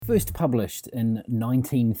First published in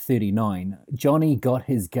 1939, Johnny Got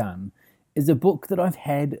His Gun is a book that I've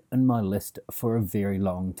had in my list for a very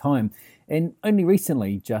long time and only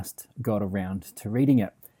recently just got around to reading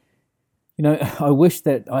it. You know, I wish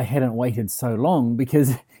that I hadn't waited so long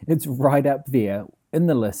because it's right up there in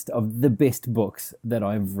the list of the best books that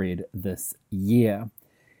I've read this year.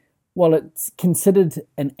 While it's considered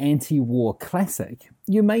an anti-war classic,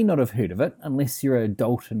 you may not have heard of it unless you're a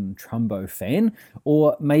Dalton Trumbo fan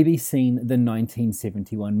or maybe seen the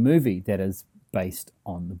 1971 movie that is based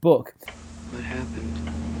on the book. What happened?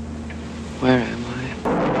 Where am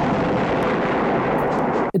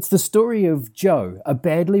I? It's the story of Joe, a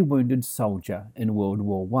badly wounded soldier in World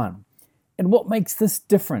War I. And what makes this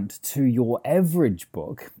different to your average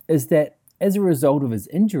book is that as a result of his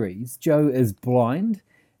injuries, Joe is blind,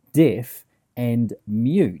 deaf, and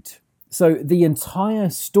mute. So the entire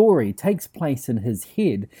story takes place in his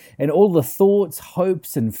head, and all the thoughts,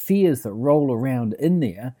 hopes, and fears that roll around in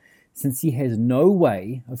there, since he has no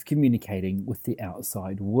way of communicating with the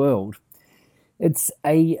outside world. It's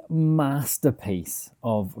a masterpiece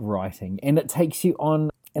of writing, and it takes you on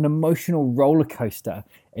an emotional roller coaster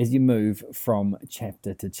as you move from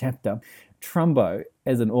chapter to chapter. Trumbo,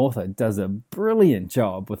 as an author, does a brilliant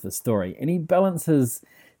job with the story, and he balances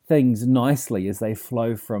things nicely as they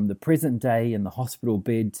flow from the present day in the hospital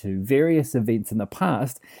bed to various events in the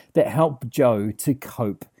past that help Joe to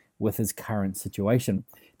cope with his current situation.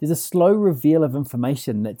 There's a slow reveal of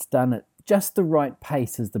information that's done at just the right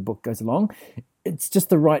pace as the book goes along. It's just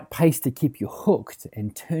the right pace to keep you hooked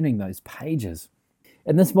and turning those pages.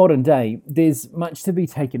 In this modern day, there's much to be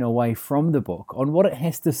taken away from the book on what it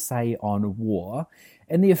has to say on war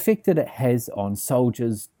and the effect that it has on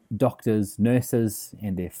soldiers, doctors, nurses,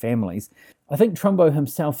 and their families. I think Trumbo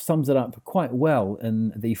himself sums it up quite well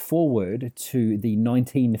in the foreword to the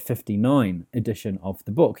 1959 edition of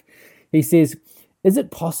the book. He says, "Is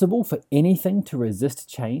it possible for anything to resist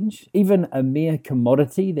change? Even a mere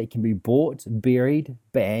commodity that can be bought, buried,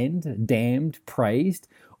 banned, damned, praised,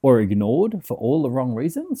 or ignored for all the wrong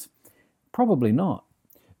reasons? Probably not."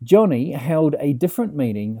 Johnny held a different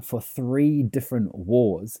meaning for 3 different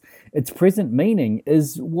wars. Its present meaning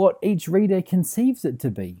is what each reader conceives it to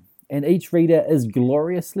be, and each reader is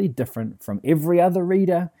gloriously different from every other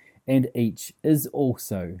reader, and each is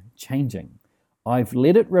also changing. I've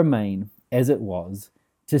let it remain as it was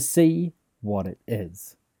to see what it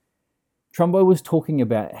is. Trumbo was talking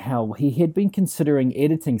about how he had been considering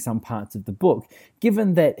editing some parts of the book,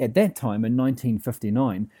 given that at that time in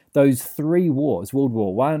 1959, those 3 wars, World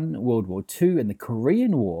War I, World War II, and the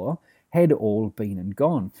Korean War, had all been and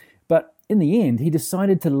gone. But in the end, he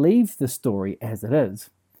decided to leave the story as it is,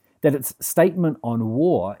 that its statement on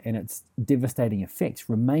war and its devastating effects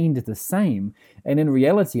remained the same, and in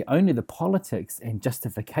reality, only the politics and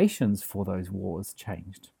justifications for those wars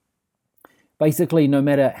changed. Basically, no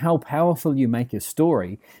matter how powerful you make a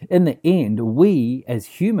story, in the end, we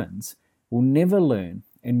as humans will never learn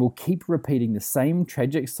and will keep repeating the same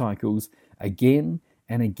tragic cycles again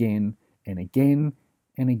and again and again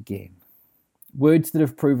and again. Words that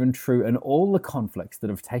have proven true in all the conflicts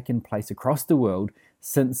that have taken place across the world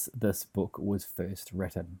since this book was first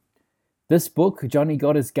written. This book, Johnny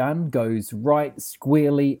Got His Gun, goes right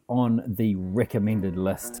squarely on the recommended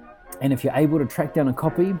list. And if you're able to track down a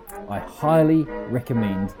copy, I highly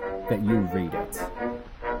recommend that you read it.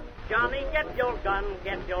 Johnny, get your gun,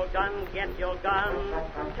 get your gun, get your gun.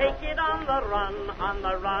 Take it on the run, on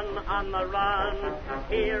the run, on the run.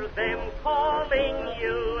 Hear them calling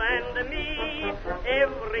you and me,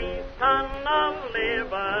 every son of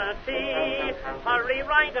liberty. Hurry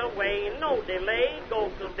right away, no delay, go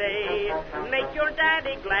today. Make your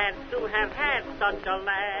daddy glad to have had such a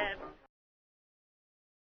lad.